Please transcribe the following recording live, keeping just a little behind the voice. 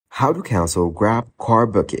How to cancel Grab car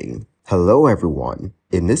booking. Hello everyone.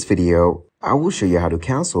 In this video, I will show you how to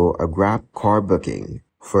cancel a Grab car booking.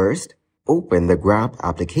 First, open the Grab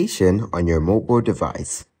application on your mobile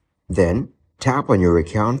device. Then, tap on your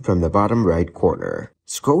account from the bottom right corner.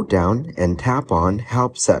 Scroll down and tap on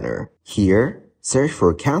Help Center. Here, search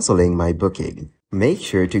for Canceling My Booking. Make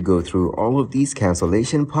sure to go through all of these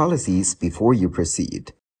cancellation policies before you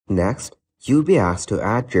proceed. Next, you'll be asked to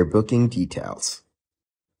add your booking details.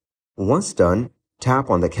 Once done, tap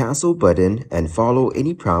on the Cancel button and follow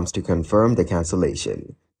any prompts to confirm the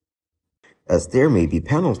cancellation, as there may be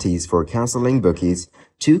penalties for canceling bookings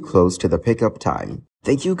too close to the pickup time.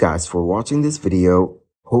 Thank you guys for watching this video.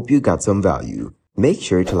 Hope you got some value. Make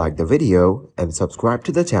sure to like the video and subscribe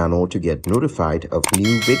to the channel to get notified of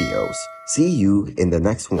new videos. See you in the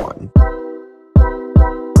next one.